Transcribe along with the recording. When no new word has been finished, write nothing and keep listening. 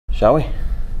Shall we?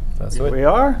 That's Here it. we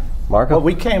are. Marco? Well,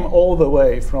 we came all the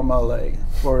way from LA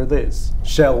for this.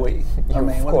 Shall we? I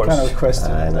mean, what kind of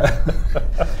question is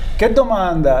that? Che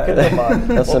domanda?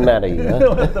 What's the matter, you?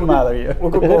 Huh? What's the matter, you? We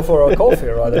could go for a coffee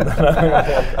rather than having a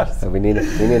podcast. We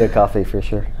need a coffee for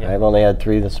sure. Yeah. I've only had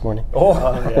 3 this morning. Oh,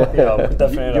 yeah,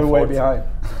 definitely. You're way behind.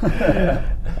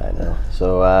 I know.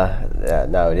 So,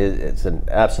 no, it's an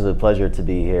absolute pleasure to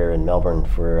be here in Melbourne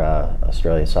for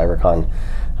Australia Cyber Con,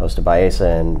 hosted by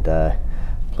AISA, and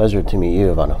pleasure to meet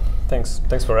you, Ivano.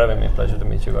 Thanks for having me. Pleasure to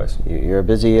meet you guys. You're a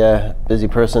busy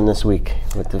person this week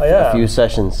with a few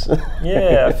sessions.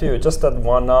 Yeah, a few. Just that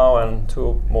one now and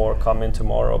 2 more coming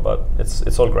tomorrow. But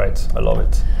it's all great. I love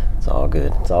it. It's all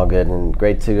good. It's all good, and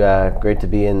great to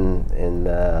be in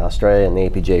Australia and the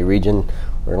APJ region.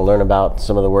 We're going to learn about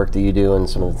some of the work that you do and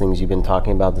some of the things you've been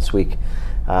talking about this week.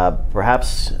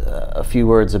 Perhaps a few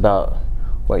words about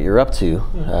what you're up to.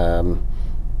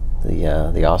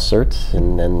 The AUSCERT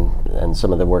and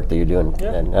some of the work that you're doing,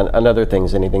 and other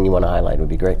things. Anything you want to highlight would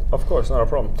be great. Of course, not a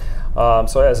problem.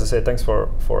 So as I say, thanks for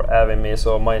having me.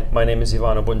 So my name is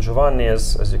Ivano Bongiovanni,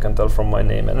 as you can tell from my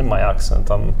name and in my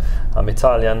accent. I'm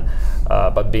Italian,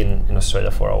 but been in Australia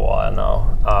for a while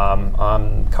now.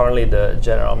 I'm currently the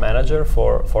general manager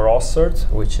for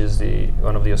AUSCERT, which is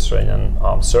one of the Australian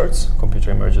CERTs, Computer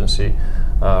Emergency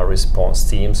Response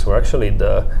Teams. We're actually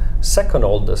the second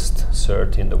oldest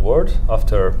CERT in the world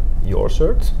after your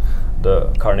CERT,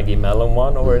 the Carnegie Mellon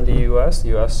one over in the US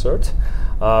CERT.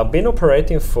 Been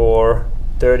operating for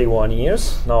 31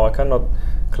 years. Now I cannot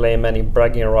claim any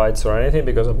bragging rights or anything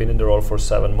because I've been in the role for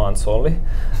 7 months only.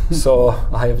 So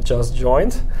I have just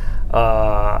joined,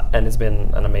 and it's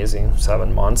been an amazing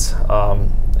 7 months.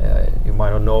 You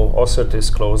might not know, AUSCERT is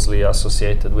closely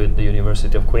associated with the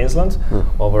University of Queensland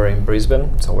over in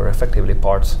Brisbane, so we're effectively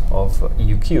part of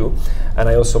UQ. And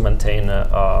I also maintain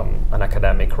an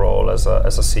academic role as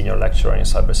a senior lecturer in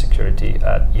cybersecurity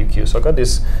at UQ. So I got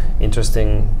this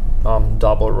interesting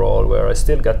double role where I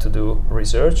still get to do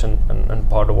research, and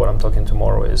part of what I'm talking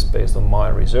tomorrow is based on my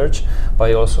research,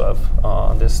 but I also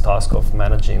have this task of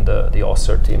managing the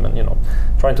AUSCERT team and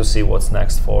trying to see what's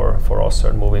next for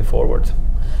AUSCERT moving forward.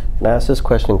 Can I ask this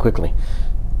question quickly?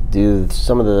 Do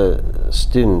some of the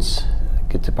students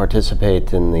get to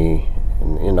participate in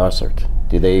AUSCERT?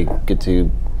 Do they get to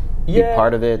be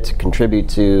part of it, contribute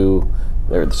to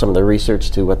some of the research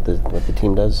to what the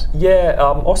team does? Yeah,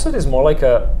 AUSCERT is more like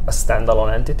a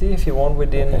standalone entity, if you want,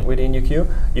 within UQ.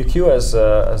 UQ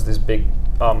has this big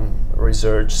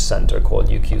research center called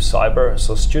UQ Cyber.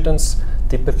 So students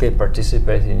typically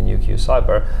participate in UQ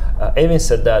Cyber. Having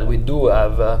said that, we do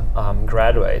have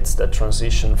graduates that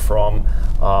transition from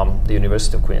the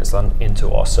University of Queensland into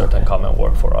AUSCERT and come and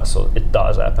work for us. So it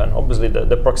does happen. Obviously,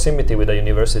 the proximity with the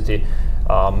university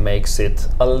makes it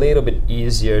a little bit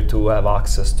easier to have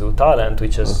access to talent,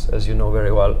 which is, as you know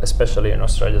very well, especially in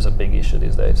Australia, is a big issue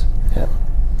these days. Yeah.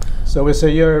 So we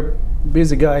say you're a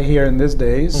busy guy here in these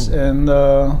days, and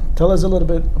tell us a little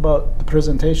bit about the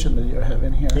presentation that you're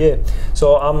having here. Yeah,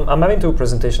 so I'm having 2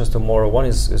 presentations tomorrow. One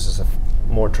is a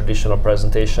more traditional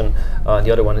presentation,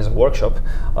 the other one is a workshop.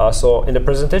 So in the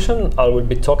presentation, I will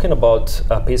be talking about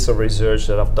a piece of research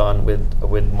that I've done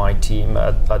with my team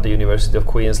at the University of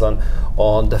Queensland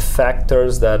on the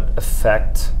factors that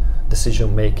affect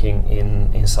decision making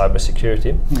in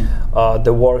cybersecurity.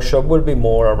 The workshop will be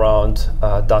more around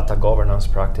data governance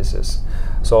practices.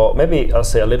 So maybe I'll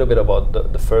say a little bit about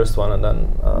the first one and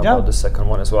then about the second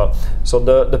one as well. So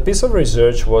the piece of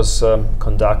research was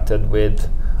conducted with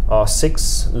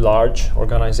 6 large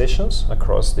organizations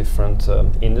across different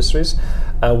industries.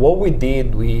 And what we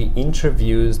did, we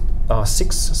interviewed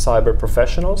 6 cyber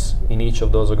professionals in each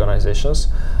of those organizations.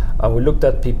 And we looked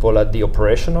at people at the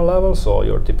operational level, so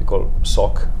your typical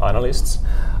SOC analysts,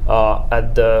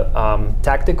 at the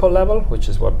tactical level, which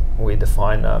is what we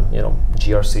define,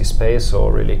 GRC space, so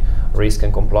really risk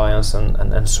and compliance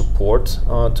and support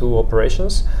to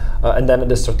operations, and then at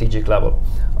the strategic level,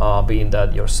 being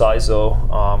that your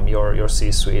CISO, your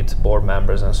C-suite, board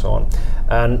members, and so on.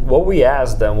 And what we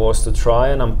asked them was to try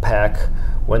and unpack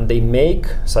when they make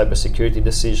cybersecurity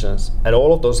decisions at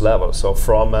all of those levels. So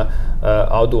from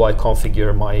how do I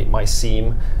configure my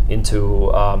SIEM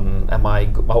into how am I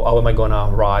going to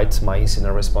write my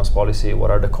incident response policy?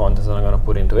 What are the contents that I'm going to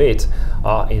put into it?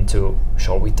 Into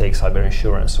shall we take cyber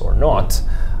insurance or not?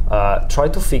 try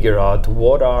to figure out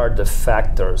what are the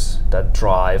factors that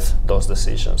drive those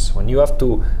decisions. When you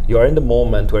are in the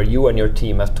moment where you and your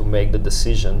team have to make the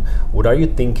decision, what are you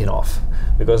thinking of?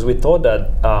 Because we thought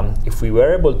that if we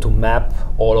were able to map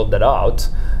all of that out,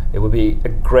 it would be a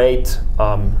great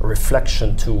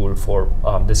reflection tool for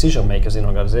decision makers in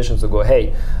organizations to go,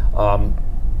 hey,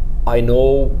 I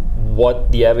know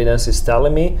what the evidence is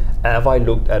telling me. Have I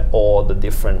looked at all the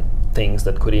different things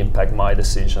that could impact my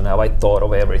decision? Have I thought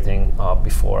of everything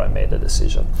before I made the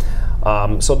decision?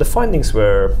 So the findings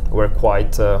were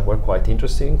quite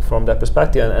interesting from that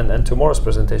perspective, and tomorrow's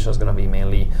presentation is going to be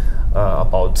mainly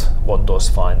about what those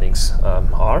findings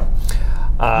are.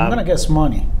 I'm going to guess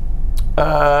money.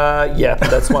 Yeah,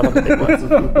 that's one of the big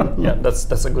ones. Yeah,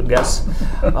 that's a good guess.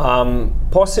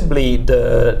 Possibly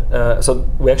so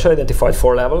we actually identified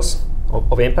 4 levels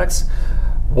of impacts.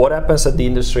 What happens at the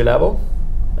industry level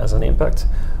as an impact?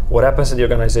 What happens at the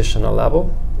organizational level?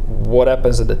 What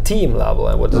happens at the team level?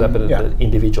 And what does happen at the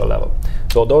individual level?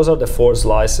 So those are the 4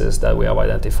 slices that we have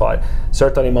identified.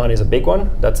 Certainly money is a big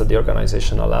one. That's at the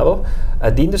organizational level.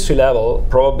 At the industry level,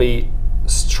 probably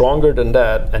stronger than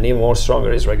that, and even more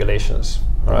stronger, is regulations.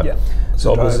 Right? Yeah.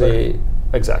 So obviously,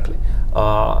 exactly.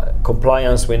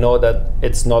 Compliance, we know that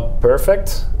it's not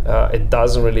perfect. It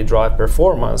doesn't really drive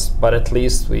performance, but at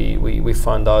least we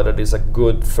found out that it's a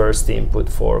good first input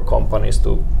for companies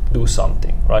to do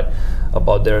something, right,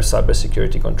 about their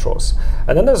cybersecurity controls.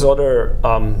 And then there's other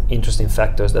interesting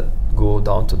factors that go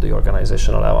down to the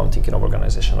organizational level. I'm thinking of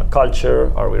organizational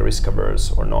culture. Are we risk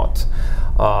averse or not?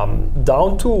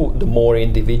 Down to the more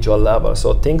individual level.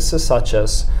 So things such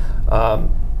as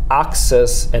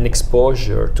access and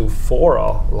exposure to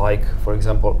fora, like, for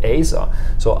example, AISA.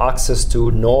 So access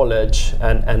to knowledge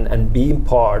and being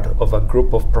part of a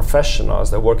group of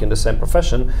professionals that work in the same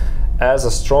profession has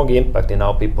a strong impact in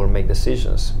how people make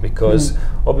decisions. Because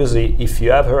obviously, if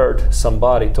you have heard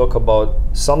somebody talk about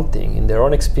something in their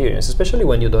own experience, especially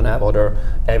when you don't have other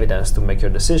evidence to make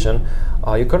your decision,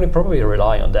 you can probably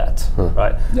rely on that,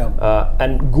 right? Yeah.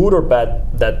 And good or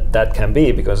bad that can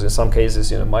be, because in some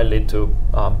cases, it might lead to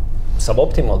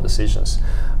suboptimal decisions.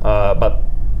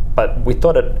 But we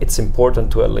thought that it's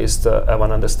important to at least have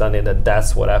an understanding that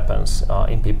that's what happens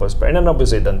in people's brain. And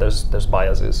obviously then there's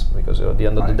biases, because at the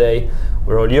end of the day,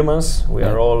 we're all humans. We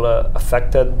are all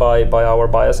affected by our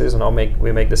biases and how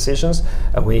we make decisions,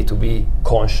 and we need to be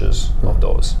conscious of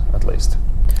those, at least.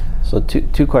 So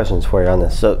two questions for you on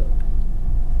this. So,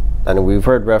 and we've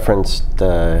heard referenced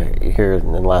here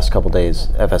in the last couple of days,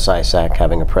 FS-ISAC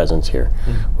having a presence here,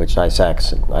 which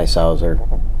ISACs and ISAOs are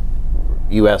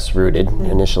U.S. rooted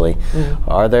initially.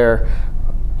 Are there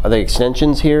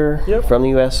extensions here from the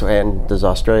U.S., and does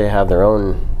Australia have their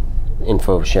own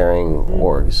info sharing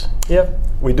orgs? Yeah,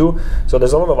 we do. So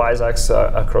there's a lot of ISACs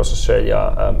across Australia,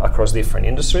 across different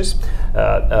industries.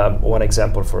 One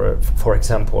example, for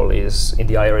example, is in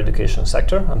the higher education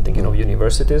sector. I'm thinking of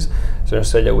universities. So in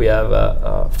Australia, we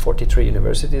have 43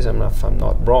 universities, if I'm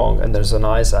not wrong, and there's an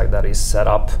ISAC that is set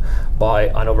up by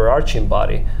an overarching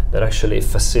body that actually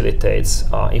facilitates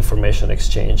information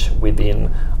exchange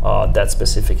within that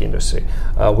specific industry.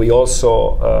 We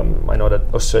also, I know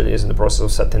that Australia is in the process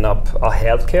of setting up a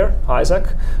healthcare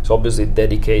ISAC, so obviously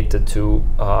dedicated to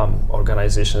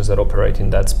organizations that operate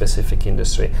in that specific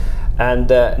industry. And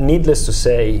needless to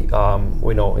say,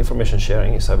 we know information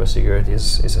sharing in cybersecurity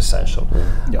is essential.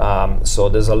 So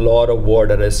there's a lot of work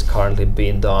that is currently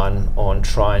being done on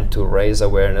trying to raise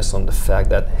awareness on the fact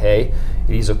that, hey,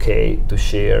 it is okay to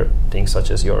share things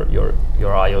such as your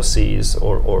IOCs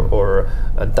or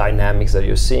dynamics that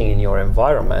you're seeing in your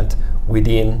environment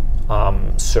within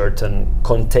certain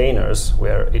containers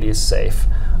where it is safe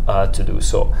to do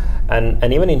so.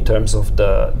 And even in terms of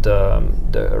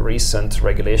the recent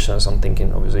regulations, I'm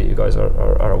thinking obviously you guys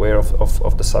are aware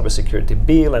of the cybersecurity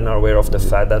bill and are aware of the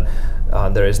fact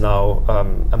that there is now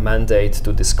a mandate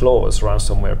to disclose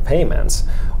ransomware payments.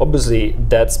 Obviously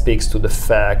that speaks to the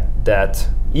fact that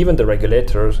even the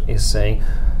regulator is saying,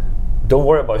 don't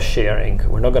worry about sharing,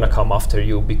 we're not going to come after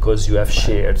you because you have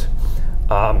shared.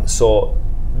 So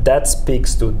that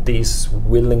speaks to this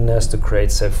willingness to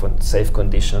create safe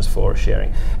conditions for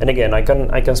sharing. And again, I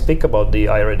can speak about the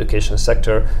higher education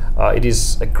sector. It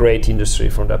is a great industry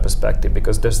from that perspective,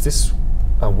 because there's this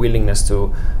willingness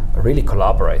to really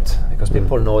collaborate, because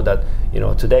people know that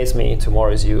today is me,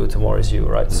 tomorrow is you,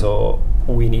 right? So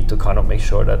we need to kind of make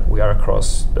sure that we are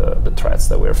across the threats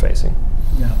that we're facing.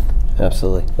 Yeah,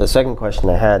 absolutely. The second question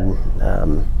I had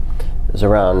is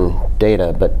around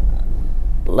data, but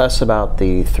less about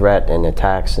the threat and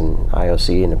attacks and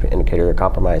IOC and indicator of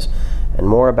compromise, and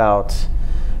more about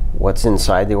what's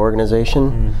inside the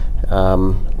organization.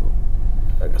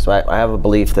 so I have a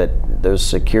belief that there's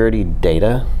security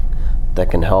data that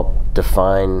can help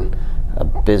define a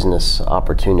business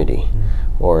opportunity,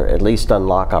 or at least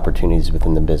unlock opportunities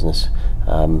within the business,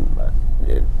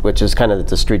 which is kind of at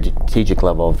the strategic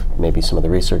level of maybe some of the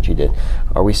research you did.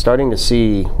 Are we starting to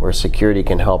see where security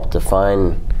can help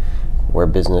define where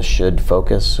business should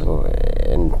focus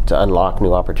and to unlock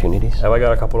new opportunities? Have I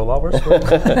got a couple of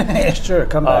hours? Sure,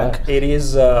 come back. It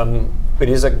is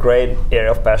a great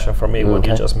area of passion for me, what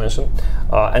you just mentioned.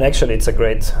 And actually, it's a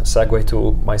great segue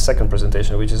to my second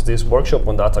presentation, which is this workshop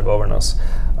on data governance.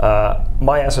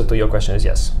 My answer to your question is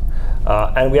yes.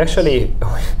 And we actually,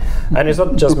 and it's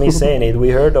not just me saying it, we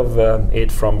heard of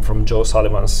it from Joe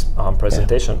Sullivan's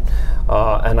presentation.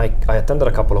 And I attended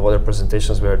a couple of other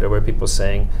presentations where there were people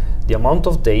saying the amount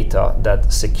of data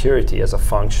that security as a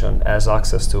function has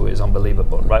access to is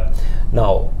unbelievable, right?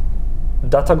 Now,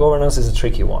 data governance is a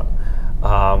tricky one.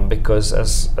 Because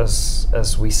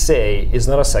as we say, it's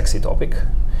not a sexy topic.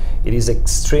 It is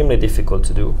extremely difficult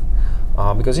to do.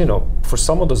 Because, you know, for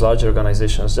some of those large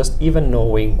organizations, just even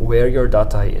knowing where your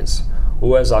data is,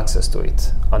 who has access to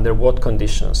it, under what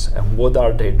conditions, and what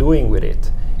are they doing with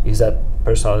it, is that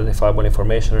personal identifiable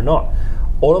information or not?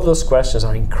 All of those questions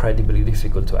are incredibly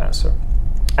difficult to answer.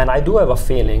 And I do have a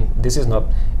feeling, this is not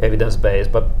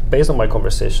evidence-based, but based on my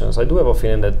conversations, I do have a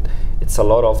feeling that it's a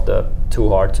lot of the too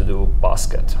hard to do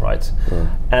basket, right?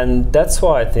 And that's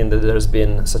why I think that there's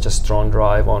been such a strong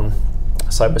drive on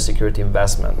cybersecurity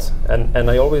investment.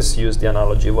 And I always use the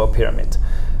analogy of a pyramid.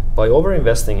 By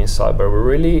over-investing in cyber, we're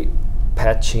really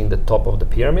patching the top of the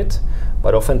pyramid,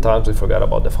 but oftentimes we forget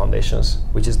about the foundations,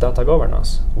 which is data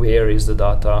governance. Where is the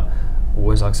data? Who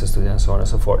has access to it, and so on and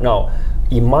so forth. Now,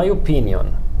 in my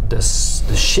opinion, the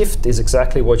shift is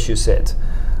exactly what you said.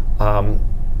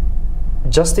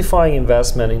 Justifying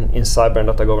investment in cyber and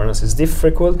data governance is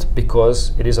difficult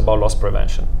because it is about loss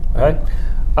prevention, right?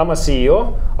 I'm a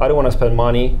CEO, I don't want to spend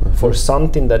money for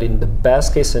something that in the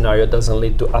best case scenario doesn't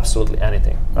lead to absolutely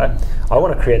anything, right? I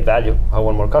want to create value. I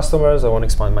want more customers, I want to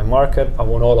expand my market, I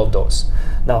want all of those.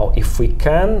 Now, if we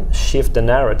can shift the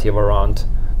narrative around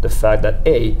the fact that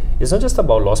it's not just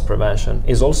about loss prevention,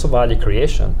 it's also value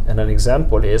creation. And an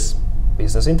example is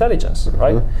business intelligence,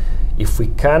 right? If we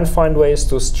can find ways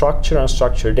to structure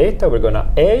unstructured data, we're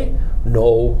gonna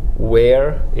know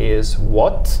where is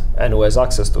what and who has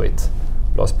access to it,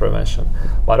 loss prevention.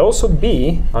 But also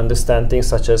understand things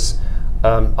such as,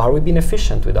 are we being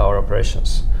efficient with our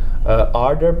operations?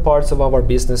 Are there parts of our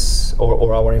business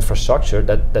or our infrastructure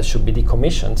that should be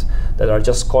decommissioned, that are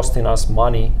just costing us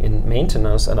money in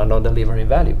maintenance and are not delivering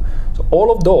value? So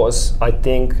all of those, I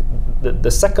think,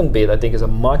 the second bit, I think, is a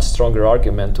much stronger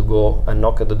argument to go and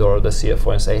knock at the door of the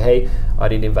CFO and say, hey, I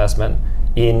need investment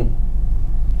in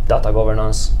data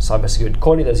governance, cybersecurity,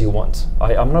 call it as you want.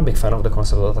 I'm not a big fan of the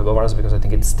concept of data governance because I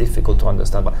think it's difficult to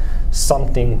understand, but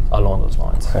something along those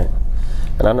lines. Right.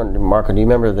 And I don't, Marco, do you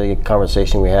remember the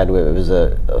conversation we had? It was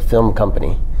a film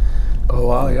company. Oh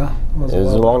wow, yeah. It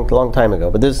was a long time ago.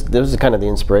 But this was kind of the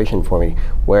inspiration for me,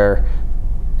 where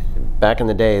back in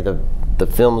the day, the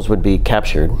films would be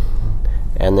captured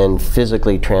and then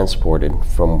physically transported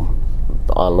from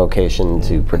on location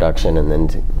to production and then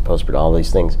to post-production, all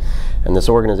these things. And this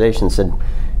organization said,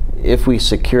 if we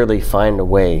securely find a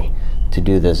way to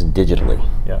do this digitally,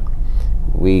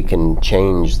 we can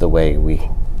change the way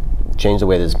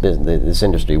this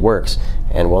industry works,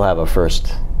 and we'll have a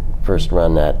first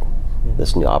run at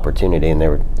this new opportunity. And they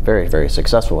were very, very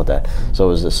successful with that. So it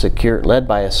was led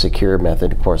by a secure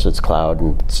method. Of course, it's cloud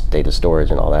and it's data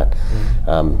storage and all that.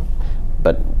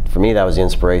 But for me, that was the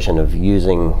inspiration of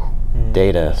using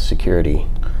data security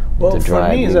to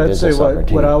drive new business opportunity. Well, for me,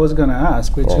 that's what I was going to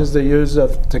ask, which is the use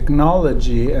of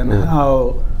technology and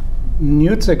how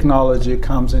new technology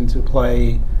comes into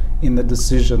play in the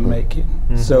decision making.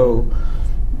 So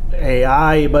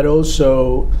AI, but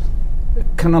also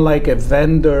kind of like a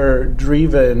vendor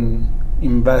driven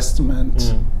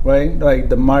investment, right? Like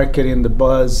the marketing, the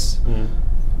buzz,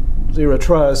 zero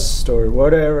trust or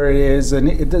whatever it is.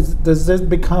 And does this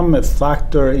become a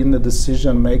factor in the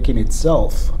decision making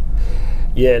itself?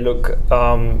 Yeah, look,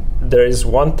 there is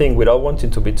one thing, without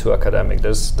wanting to be too academic,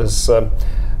 there's a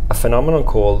phenomenon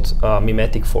called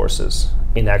mimetic forces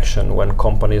in action when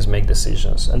companies make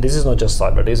decisions. And this is not just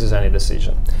cyber, this is any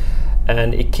decision.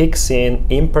 And it kicks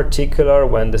in particular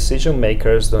when decision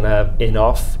makers don't have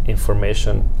enough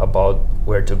information about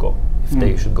where to go, if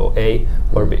they should go A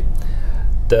or B.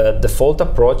 The default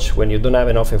approach when you don't have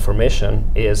enough information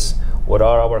is, what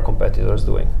are our competitors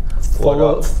doing?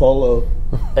 Follow.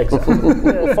 Exactly.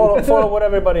 Yeah, follow what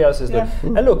everybody else is doing.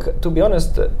 And look, to be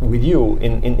honest with you,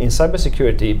 in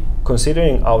cybersecurity,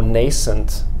 considering how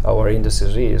nascent our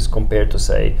industry is compared to,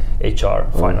 say, HR,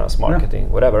 finance,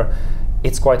 marketing, whatever,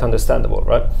 it's quite understandable,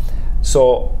 right?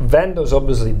 So vendors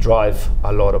obviously drive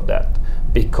a lot of that,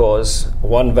 because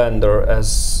one vendor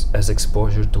has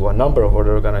exposure to a number of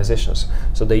other organizations.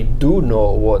 So they do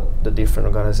know what the different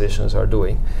organizations are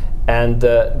doing. And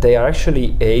they are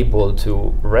actually able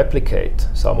to replicate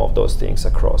some of those things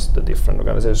across the different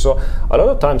organizations. So a lot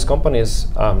of times companies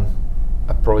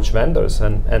approach vendors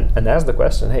and ask the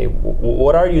question, hey,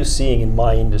 what are you seeing in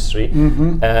my industry?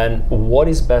 And what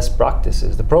is best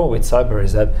practices? The problem with cyber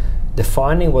is that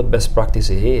defining what best practice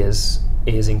is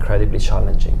incredibly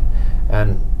challenging.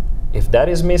 And if that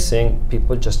is missing,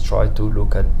 people just try to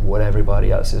look at what everybody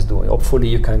else is doing. Hopefully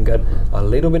you can get a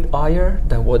little bit higher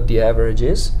than what the average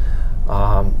is.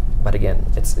 But again,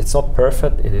 it's not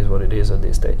perfect. It is what it is at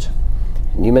this stage.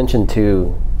 You mentioned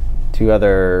two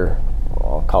other,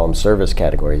 I'll call them service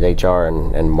categories, HR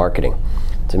and marketing.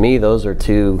 To me, those are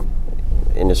two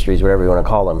industries, whatever you want to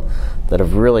call them, that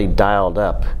have really dialed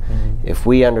up. If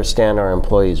we understand our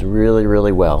employees really,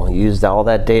 really well, use all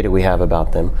that data we have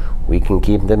about them, we can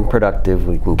keep them productive,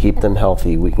 we can keep them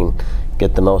healthy, we can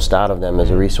get the most out of them as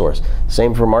a resource.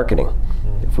 Same for marketing.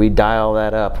 If we dial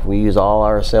that up, we use all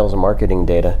our sales and marketing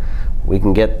data, we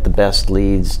can get the best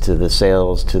leads to the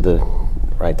sales, to the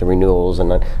renewals,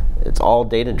 and it's all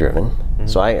data driven.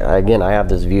 So I have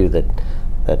this view that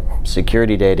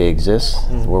security data exists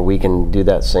where we can do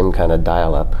that same kind of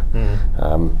dial up.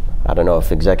 I don't know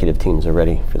if executive teams are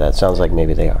ready for that. Sounds like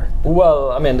maybe they are.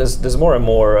 Well, I mean, there's more and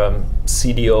more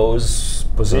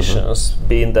CDOs positions,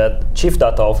 being that chief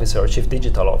data officer or chief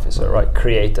digital officer, right,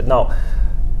 created. Now,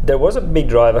 there was a big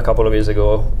drive a couple of years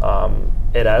ago.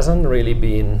 It hasn't really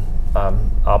been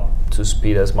up to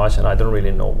speed as much, and I don't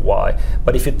really know why.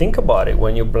 But if you think about it,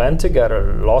 when you blend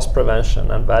together loss prevention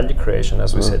and value creation,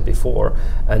 as we said before,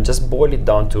 and just boil it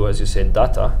down to, as you said,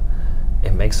 data,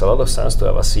 it makes a lot of sense to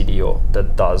have a CDO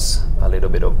that does a little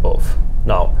bit of both.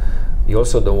 Now, you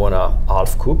also don't want to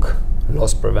half cook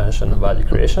loss prevention and value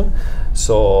creation.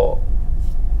 So,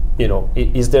 you know,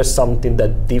 is there something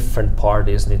that different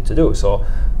parties need to do? So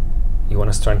you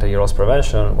want to strengthen your loss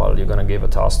prevention, well, you're going to give a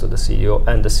task to the CEO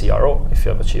and the CRO if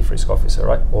you have a chief risk officer,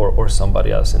 right? Or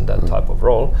somebody else in that type of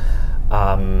role.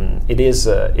 It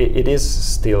is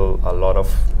still a lot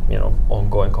of, you know,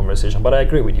 ongoing conversation. But I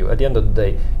agree with you. At the end of the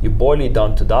day, you boil it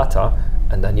down to data,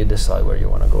 and then you decide where you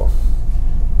want to go.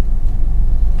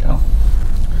 Yeah.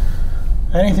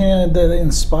 Anything that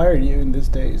inspired you in these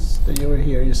days that you were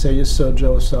here? You say you saw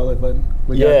Joe Sullivan.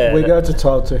 We got to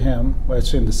talk to him. We're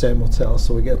actually in the same hotel,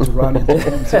 so we get to run into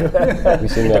him too.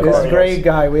 He's a great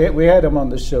guy. We had him on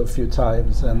the show a few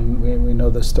times, and we know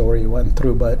the story he went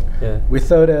through. But we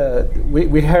thought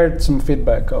we heard some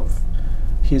feedback of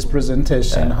his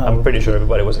presentation. I'm pretty sure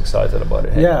everybody was excited about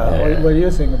it. What do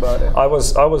you think about it? I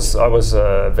was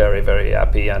very, very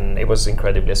happy, and it was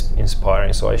incredibly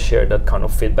inspiring. So I shared that kind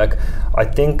of feedback. I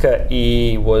think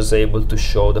he was able to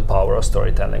show the power of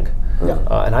storytelling.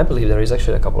 And I believe there is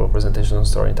actually a couple of presentations on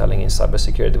storytelling in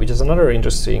cybersecurity, which is another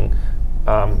interesting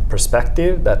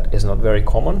perspective that is not very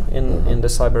common in the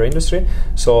cyber industry.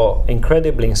 So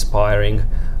incredibly inspiring.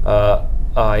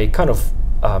 I kind of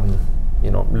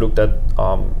looked at,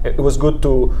 it was good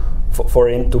for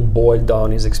him to boil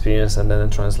down his experience and then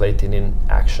translate it in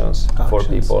actions for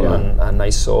people. And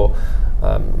I saw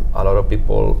a lot of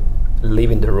people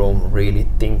leaving the room really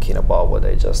thinking about what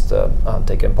they just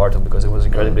taken part of, because it was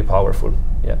incredibly powerful.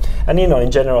 And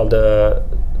in general,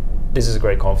 this is a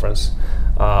great conference.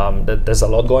 There's a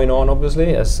lot going on,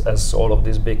 obviously, as all of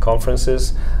these big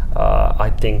conferences.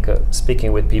 I think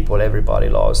speaking with people, everybody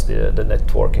loves the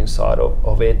networking side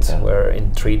of it, where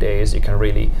in 3 days you can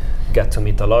really get to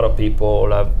meet a lot of people,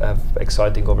 have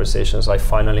exciting conversations. I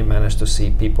finally managed to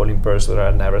see people in person that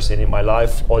I've never seen in my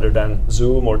life, other than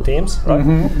Zoom or Teams, right?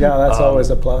 Yeah, that's always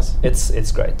a plus.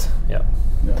 It's great. Yeah.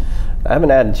 I haven't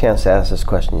had a chance to ask this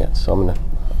question yet, so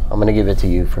I'm gonna give it to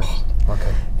you first.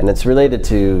 Okay. And it's related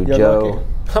to Joe. Lucky.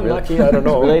 I'm lucky, I don't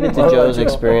know. It's related to Joe's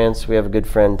experience. We have a good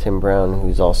friend, Tim Brown,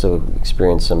 who's also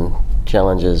experienced some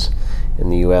challenges in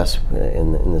the U.S.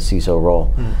 in the CISO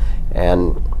role.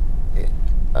 And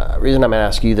the reason I'm going to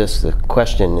ask you the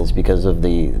question is because of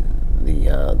the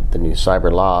new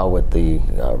cyber law with the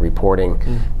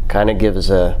reporting. Kind of gives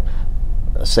a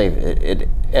safe. It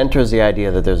enters the idea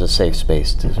that there's a safe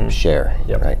space to share,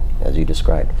 right, as you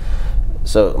described.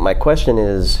 So my question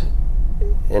is,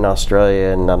 in Australia,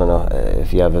 and I don't know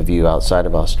if you have a view outside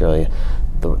of Australia,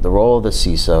 the role of the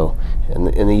CISO.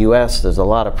 In the U.S., there's a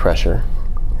lot of pressure,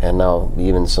 and now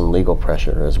even some legal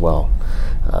pressure as well.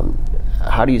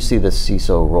 How do you see the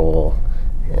CISO role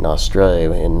in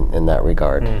Australia in that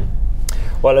regard?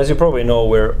 Well, as you probably know,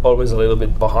 we're always a little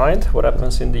bit behind what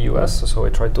happens in the US, so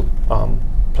we try to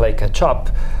play catch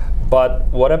up. But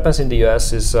what happens in the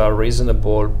US is a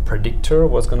reasonable predictor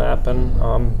of what's going to happen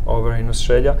over in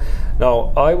Australia.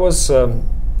 Now, I was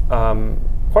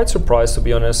quite surprised, to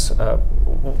be honest.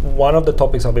 One of the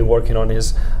topics I've been working on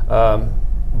is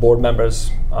board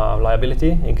members'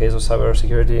 liability in case of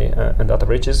cybersecurity and data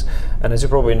breaches. And as you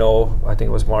probably know, I think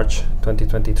it was March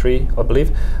 2023, I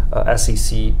believe,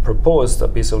 SEC proposed a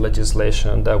piece of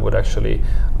legislation that would actually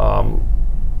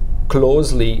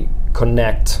closely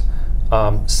connect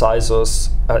board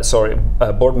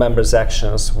members'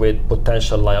 actions with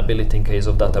potential liability in case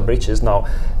of data breaches. Now,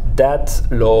 that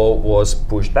law was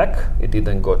pushed back; it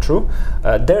didn't go through.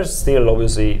 There's still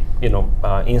obviously,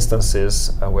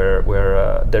 instances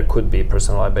where there could be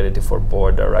personal liability for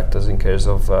board directors in case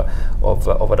of a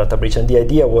data breach, and the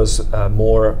idea was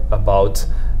more about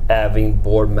having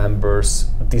board members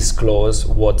disclose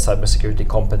what cybersecurity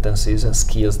competencies and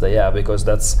skills they have, because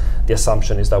that's the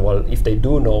assumption is that, well, if they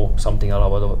do know something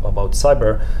about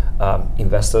cyber,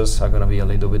 investors are going to be a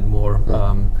little bit more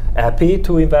happy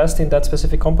to invest in that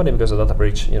specific company, because a data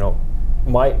breach,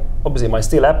 might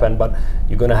still happen, but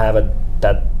you're going to have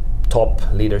that top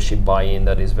leadership buy-in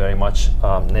that is very much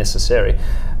necessary.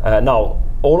 Now,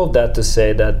 all of that to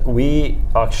say that we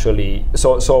actually,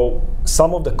 so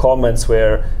some of the comments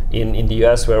were in the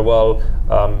US where,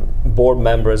 board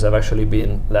members have actually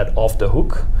been let off the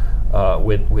hook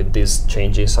with this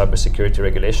change in cybersecurity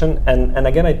regulation. And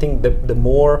again, I think the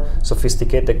more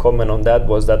sophisticated comment on that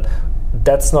was that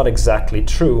that's not exactly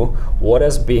true. What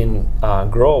has been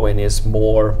growing is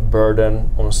more burden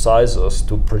on CISOs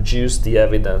to produce the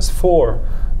evidence for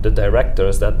the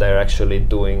directors that they're actually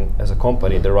doing as a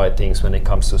company the right things when it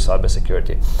comes to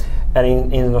cybersecurity.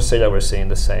 And in Australia, we're seeing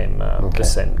the same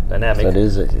dynamic.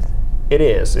 So it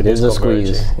is a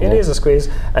squeeze. It is a squeeze.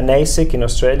 And ASIC in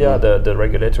Australia, the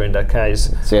regulator in that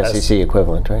case, it's the SEC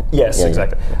equivalent, right? Yes,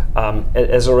 exactly.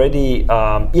 Has already,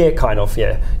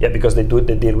 because they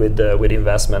deal with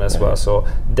investment as well. So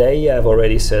they have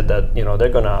already said that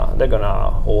they're gonna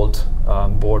hold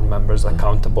board members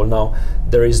accountable. Now,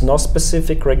 there is no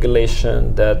specific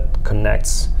regulation that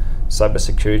connects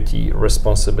cybersecurity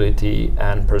responsibility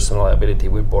and personal liability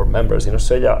with board members. In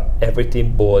Australia,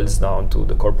 everything boils down to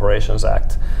the Corporations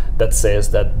Act that says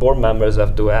that board members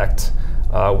have to act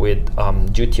with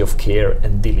duty of care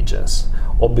and diligence.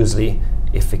 Obviously,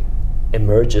 if it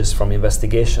emerges from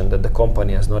investigation that the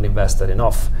company has not invested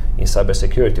enough in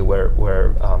cybersecurity, where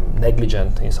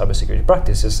negligent in cybersecurity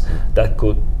practices, that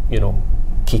could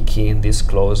kick in this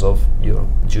clause of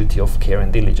duty of care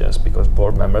and diligence, because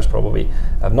board members probably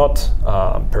have not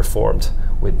performed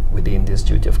within this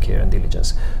duty of care and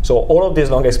diligence. So all of this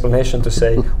long explanation to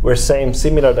say we're saying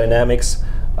similar dynamics,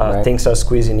 things are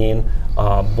squeezing in,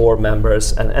 board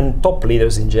members and top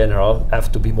leaders in general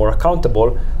have to be more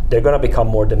accountable. They're going to become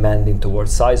more demanding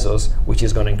towards CISOs, which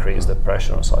is going to increase the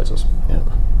pressure on CISOs. Yeah.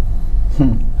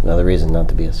 Another reason not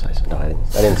to be a CISO. No, I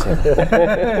didn't say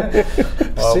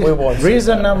that.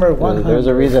 Reason number one. There's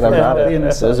a reason I'm not.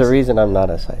 There's a reason I'm not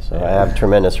a CISO. I have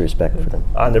tremendous respect for them.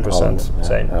 100%.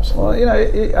 Same. Absolutely.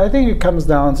 Well, I think it comes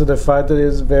down to the fact that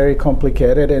it's very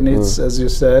complicated, and it's, as you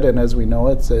said, and as we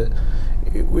know,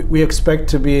 we expect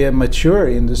to be a mature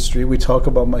industry. We talk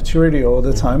about maturity all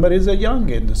the time, but it's a young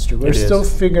industry. We're still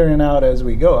figuring out as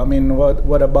we go. I mean,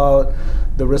 what about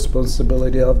the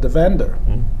responsibility of the vendor?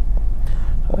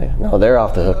 Oh, yeah. No, they're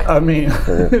off the hook. I mean,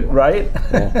 right?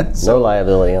 Yeah. So no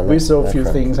liability on that. We saw a few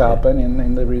things happen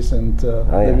in the recent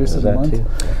months.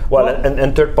 Well,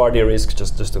 and third-party risk,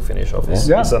 just to finish off, is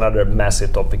another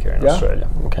massive topic here in Australia.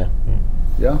 Okay.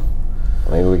 Yeah.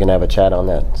 Maybe we can have a chat on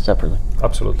that separately.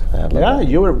 Absolutely.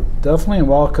 You were definitely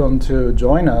welcome to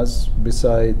join us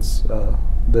besides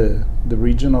the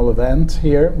regional event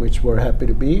here, which we're happy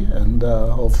to be, and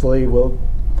hopefully we'll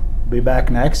be back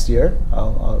next year.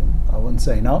 I wouldn't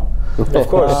say no. Of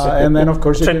course. And then, of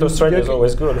course, trip to Australia is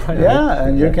always good, right? Yeah,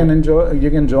 and you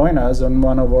can join us on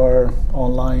one of our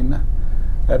online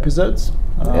episodes.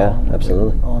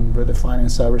 Absolutely. On redefining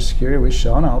cybersecurity with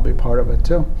Sean, I'll be part of it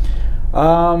too.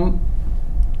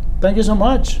 Thank you so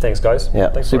much. Thanks, guys. Yeah,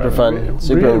 thanks super fun,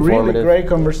 super informative. Really great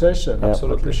conversation.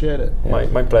 Absolutely. Appreciate it.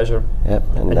 My pleasure. Yep.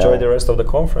 And enjoy the rest of the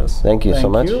conference. Thank you so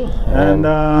much. And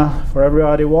for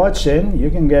everybody watching,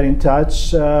 you can get in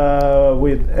touch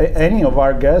with any of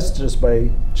our guests just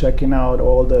by checking out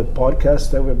all the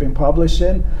podcasts that we've been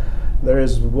publishing. there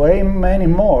is way many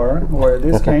more where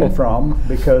this came from,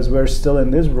 because we're still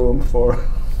in this room for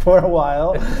a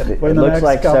while. It looks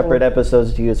like separate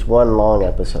episodes to you. It's one long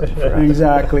episode.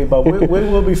 Exactly, but we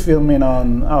will be filming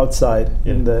on outside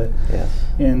in the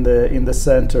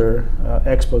center,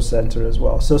 expo center as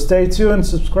well. So stay tuned,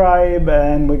 subscribe,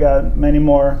 and we got many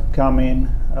more coming.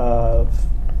 I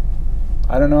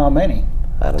don't know how many.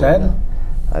 10?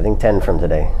 I think 10 from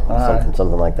today.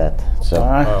 Something like that. So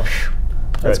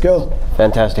let's go.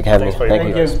 Fantastic having you.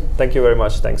 Thank you. Thank you very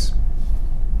much. Thanks.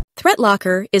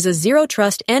 ThreatLocker is a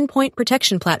zero-trust endpoint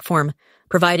protection platform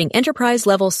providing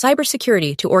enterprise-level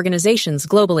cybersecurity to organizations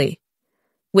globally.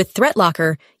 With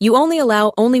ThreatLocker, you only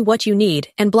allow only what you need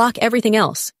and block everything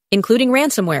else, including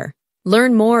ransomware.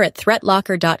 Learn more at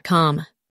threatlocker.com.